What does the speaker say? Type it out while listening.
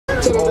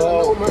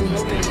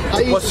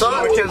What's up?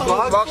 Marquez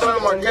Vlogs. Welcome to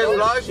Marquez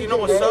Vlogs. You know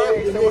what's up?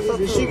 This is the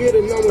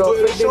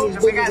official vlog.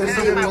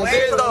 This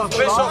is the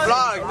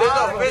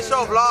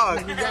official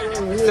vlog.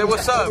 Say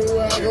what's up.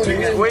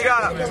 We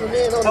got.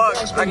 Fuck,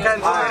 I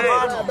can't say it.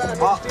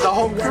 The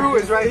whole crew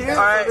is right here.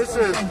 Alright. So this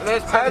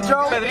is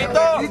Pedro,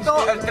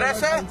 Pedrito, El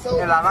 13,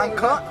 El Adán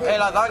Cup,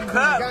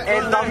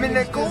 El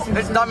Dominico,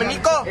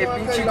 El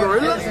pinche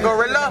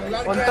Gorilla.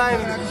 One time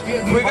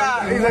we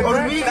got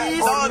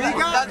Hormigas.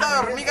 That's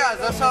not hormigas.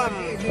 That's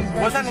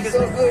what's that nigga's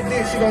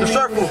name? The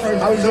shark food.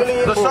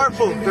 The shark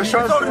food. The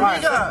shark food.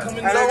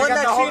 And then we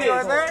got the homie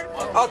right there.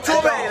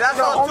 Altuve. That's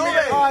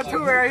Altuve.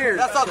 Altuve right here.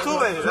 That's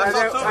Altuve.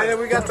 And then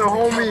we got the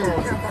homie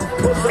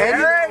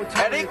Eric.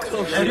 And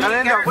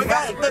then we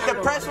got the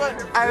depressed one.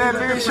 And then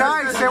Big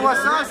Shy. Say what's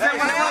up. Say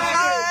what's up.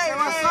 Say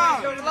what's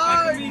up.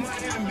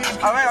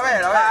 A ver.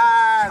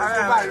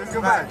 Let's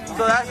go back.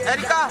 So that's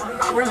Erika.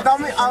 Where's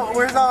Darren?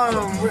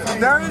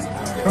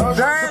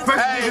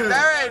 Hey,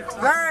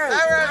 Darren.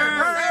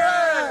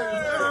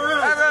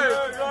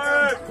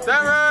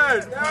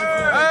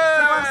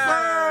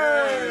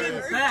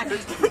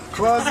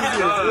 Who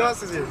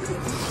else is here?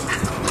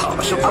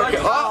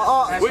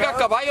 We got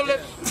caballo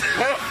lips.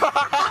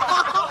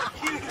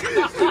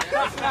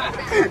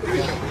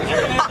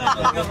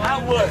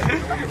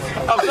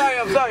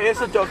 I'm sorry.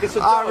 It's a joke. We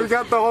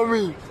got the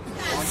homie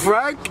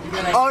Frank.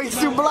 Oh, he's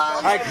too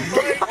blind.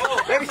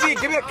 Let me see.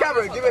 Give me a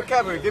camera. And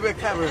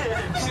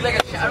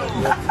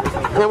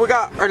then we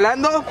got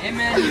Orlando.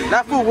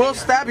 That fool will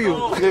stab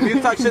you if you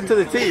talk shit to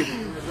the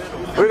team.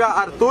 We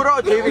got Arturo,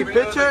 JV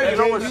pitcher. You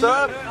know what's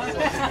up?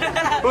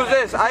 Who's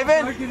this?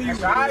 Ivan?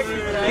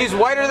 He's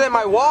whiter than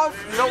my walls.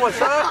 You know what's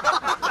up?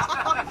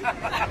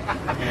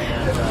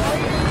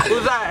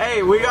 Who's that?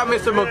 Hey, we got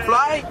Mr.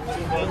 McFly.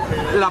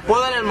 La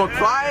apodan el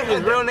McFly.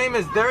 His real name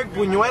is Derek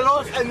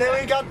Buñuelos. And then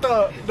we got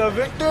the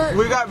Victor.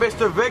 We got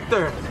Mr.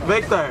 Victor.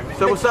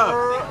 So what's up?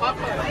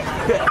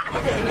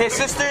 His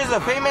sister is the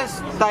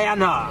famous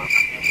Diana.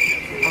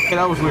 Okay,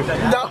 that was weird.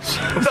 That was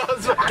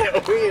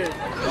fucking weird.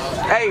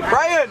 Hey,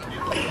 Brian.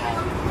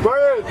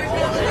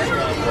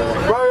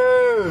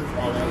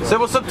 Say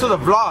what's up to the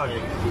vlog.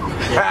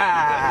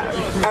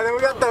 And then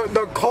we got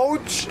the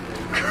coach.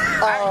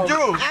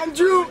 Andrew.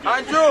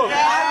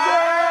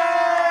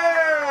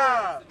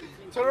 Yeah.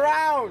 Turn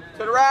around.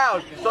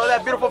 Show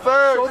that beautiful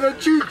fur. Show the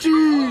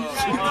choo-choos.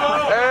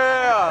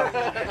 Yeah.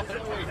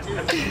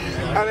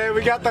 And then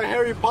we got the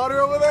Harry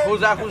Potter over there.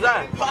 Who's that?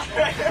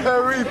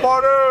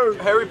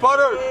 Harry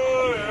Potter.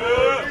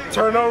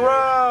 Turn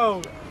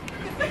around.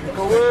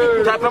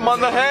 Tap him on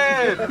the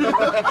head.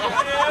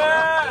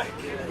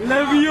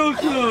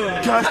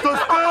 Leviosa!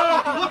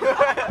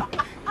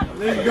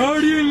 The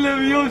Guardian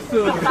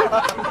Leviosa!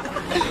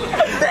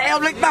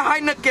 Damn, like the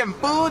Heineken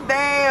food,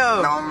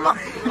 damn! No,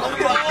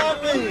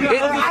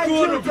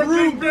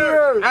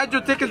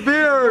 Andrew, take his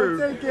beer!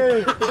 Take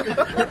it!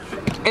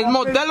 It's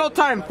Modelo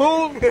time,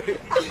 fool!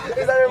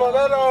 It's our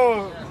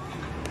Modelo!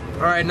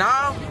 Alright,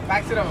 now,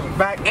 back to the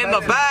back. In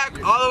the back,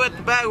 all the way at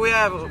the back, we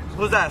have,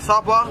 who's that,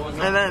 softball?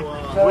 And then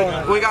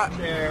we got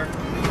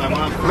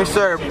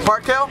Mr.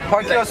 Parkhill.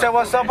 Parkhill, say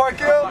what's up,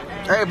 Parkhill?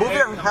 Hey, move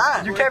your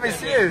hat. You can't even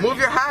see it. Move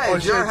your hat,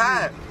 it's your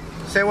hat.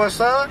 Say what's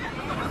up,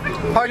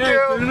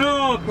 Parkhill. Turn it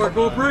up, or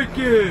go break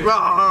it.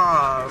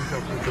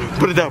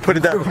 Put it down.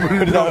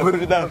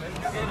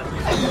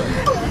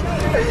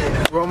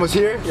 We're almost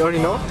here, you already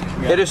know?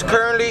 It is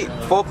currently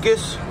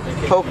focus.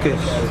 What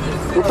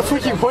the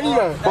fuck are you pointing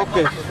at?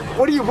 Focus.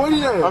 What are you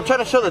pointing at? I'm trying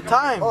to show the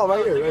time. Oh,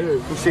 right here.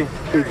 You see.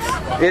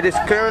 It is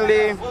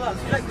currently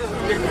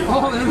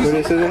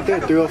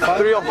 305?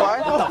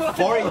 305?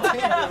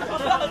 418.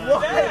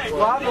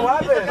 What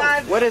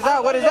happened? What is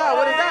that?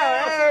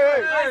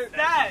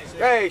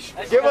 Hey,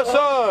 give us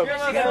some.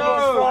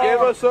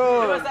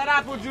 that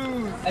apple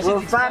juice.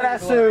 We're fat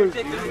asses.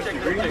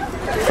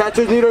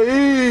 Catchers need to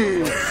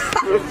eat.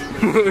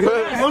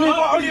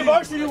 Only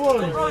varsity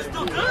one.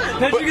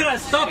 Then you're gonna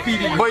stop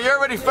eating. But you're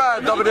already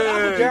fat,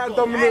 Dominic. Yeah,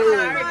 Dominic. Look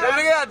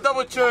at that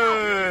double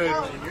chin.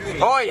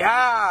 Oh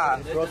yeah.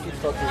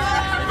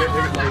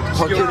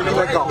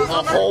 Like a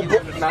whole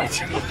book. Look,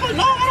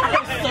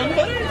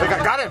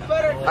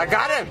 I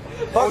got him.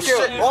 Oh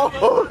shit.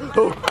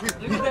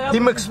 He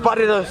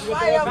McSpotted us.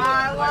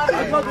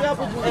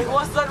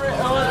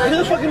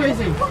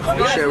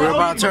 Shit, we're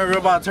about to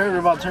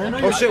turn.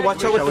 Oh shit,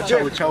 watch out with the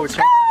jet. Watch out.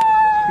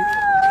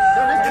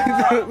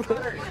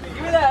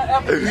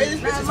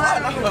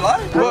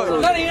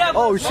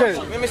 Oh shit.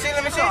 Let me see.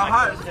 I'm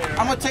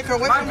gonna take her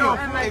away from you.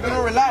 Hey, you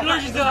gonna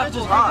relax. That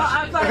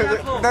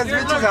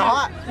bitch is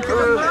hot.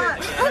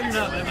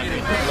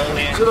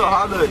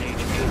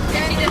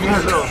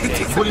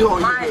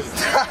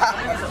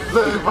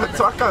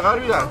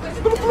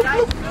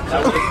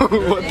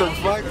 What the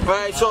fuck?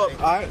 Alright, so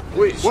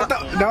wait, what the?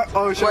 No,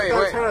 oh shit.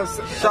 Wait.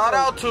 Shout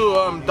out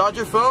to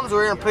Dodger Films.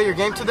 We're gonna play your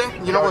game today.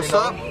 You know what's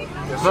up?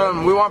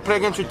 We want to play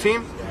against your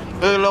team.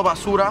 A little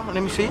basura.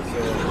 Let me see.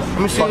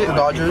 Let me see. Fuck the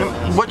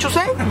Dodgers. What you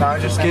say? Nah,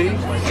 just kidding.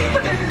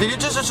 Did you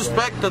just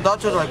disrespect the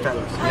Dodgers like that?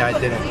 Yeah, I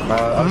didn't.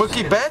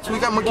 Monkey bets? We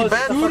got monkey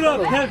bets? Shoot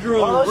up,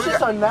 Pedro. Oh, those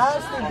shits are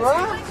nasty,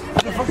 bro.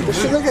 This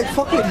shit look like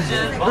fucking.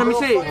 Let me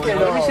see.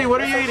 Let me see.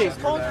 What are you eating?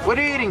 What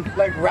are you eating?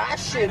 Like rat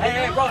shit.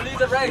 Hey, bro, leave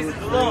the raisins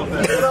alone.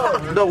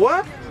 The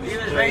what?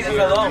 Leave the raisins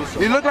alone.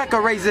 You look like a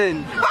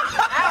raisin.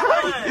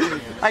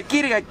 I'm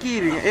kidding.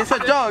 It's a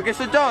joke. It's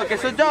a joke.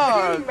 It's a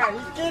joke.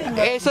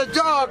 It's a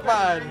joke,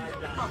 man.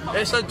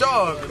 It's a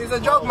joke. It's a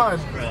joke, man.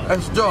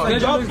 It's a joke.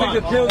 Pedro looks like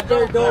the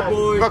Pillsbury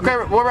Doughboy. Okay,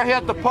 we're right here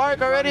at the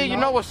park already. You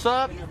know what's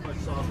up?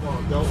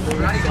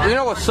 You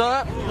know what's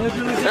up?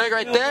 Look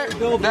right there.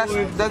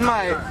 That's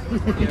my.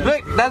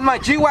 Look, that's my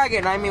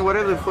G-Wagon. I mean,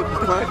 whatever the fuck.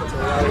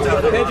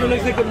 Pedro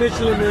looks like a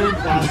Michelin man.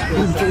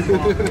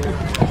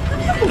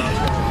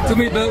 Too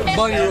many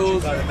bunny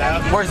rolls.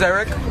 Where's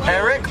Eric?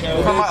 Eric?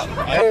 Come up.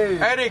 Hey.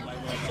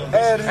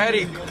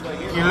 Eddie.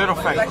 You little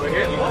fat.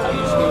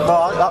 Bro,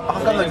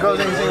 how come the girls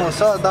ain't saying what's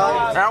up,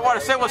 dog? I want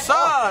to say what's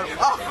up.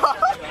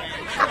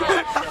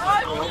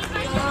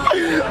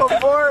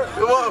 Before.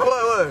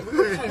 What?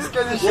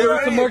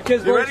 We're to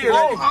Marquez. You ready?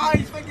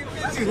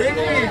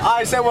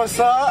 I said what's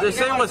up. Just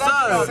say what's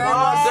up.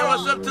 Say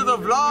what's up to the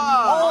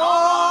vlog.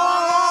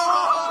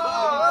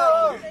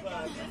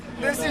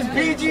 This is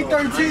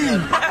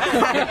PG-13.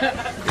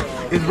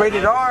 It's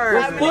rated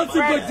R.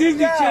 Sponsored by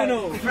Disney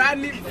Channel.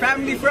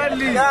 Family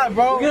friendly. Yeah,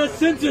 bro. We gotta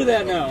censor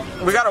that now.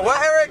 We got a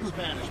what, Eric?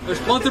 We're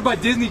sponsored by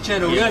Disney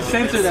Channel. We gotta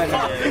censor that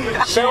now.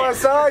 Say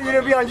what's up. You're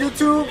gonna be on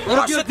YouTube.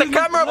 Oh shit, the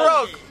camera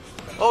broke.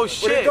 Oh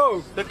shit,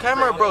 the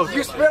camera broke.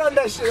 You spit on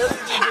that shit. That's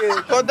what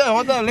you did.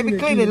 Hold on. Let me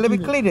clean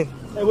it.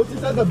 Hey, what's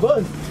inside the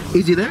bus?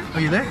 Is he there?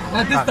 Are you there?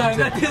 Not this time.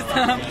 Not this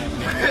time.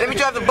 Let me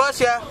drive the bus,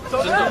 yeah.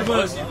 The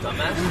bus.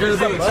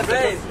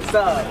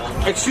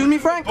 Excuse me,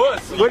 Frank?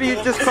 What do you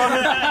just call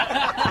him?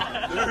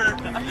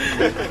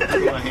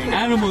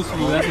 Animals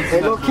food. That's what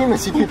Hey, look, can you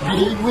see pee?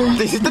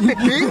 This is the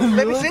pee?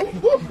 Let me see.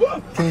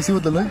 Can you see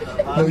what the leg?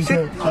 No, you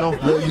can't. No.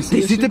 This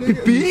is the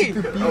pee.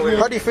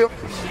 How do you feel?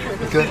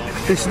 Good.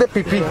 This is the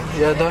pee.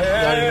 Yeah, dog.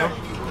 Yeah, you know.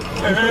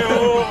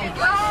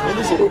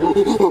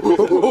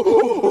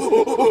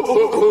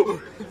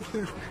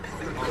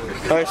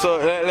 Alright, so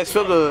let's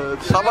fill the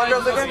Saba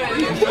girls again.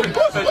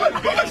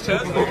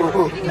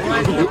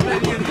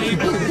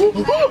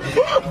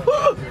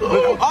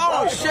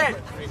 Oh shit!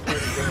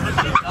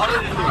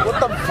 What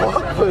the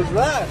fuck was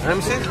that? Let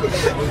me see.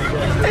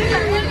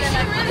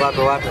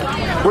 What?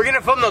 We're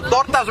gonna film the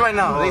tortas right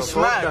now. They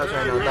smack.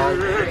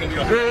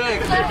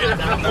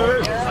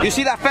 You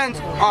see that fence?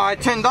 Oh,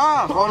 it turned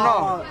off. Oh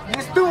no.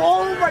 It's too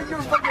over,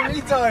 you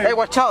fucking retard. Hey,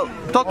 watch out.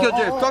 Tokyo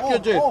Drift.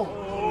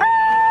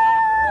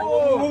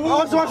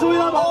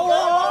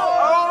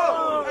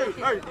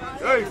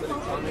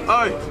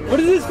 Hey. What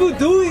is this food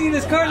doing in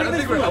this car? Look at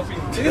this food.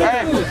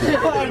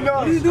 What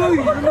are you doing?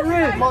 You're in the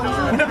red.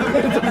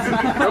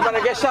 We're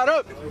gonna get shot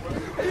up.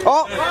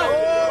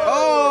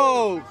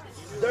 Oh.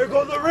 There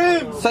go the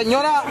rims.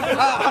 Señora.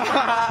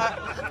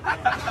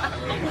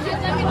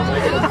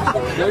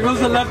 There goes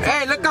the left.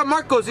 Hey, look at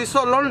Marcos. He's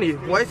so lonely.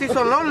 Why is he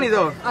so lonely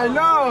though? I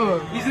know.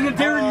 He's in a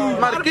Darren mood.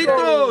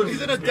 Marquitos.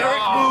 He's in a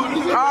Derek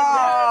mood.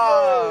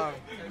 Ah.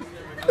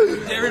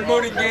 Darren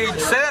mode engaged.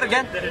 Say that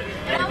again.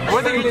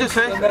 What did you just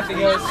say?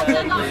 Nothing else.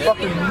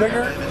 Fucking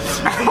nigger.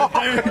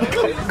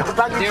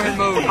 Darren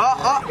mode.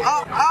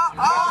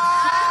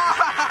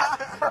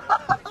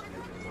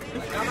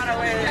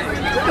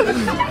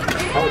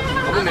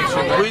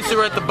 We used to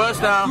ride the bus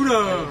now.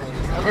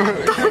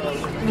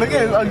 Look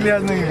at his ugly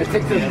ass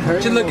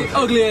nigga. Should look at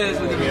ugly ass.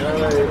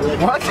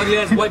 What? Ugly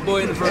ass white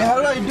boy in the front. How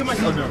do I do my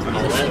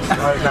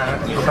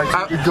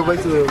Go back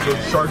to the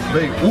shark's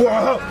bait.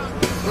 Whoa!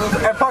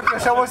 Hey, Parker,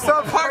 so what's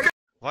up, Parker?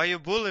 Why you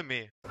bullying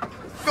me?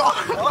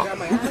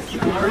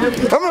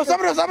 Vámonos.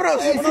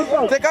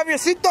 Te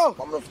cambiecito.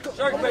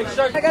 Shark bait,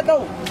 shark bait.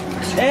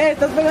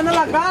 Estás pegando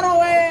la carro,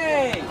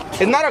 güey.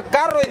 It's not a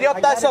carro,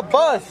 idiota. It's a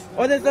bus.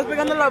 Oye, estás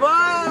pegando la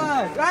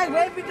bus. Ay,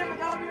 güey, pinche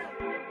carro.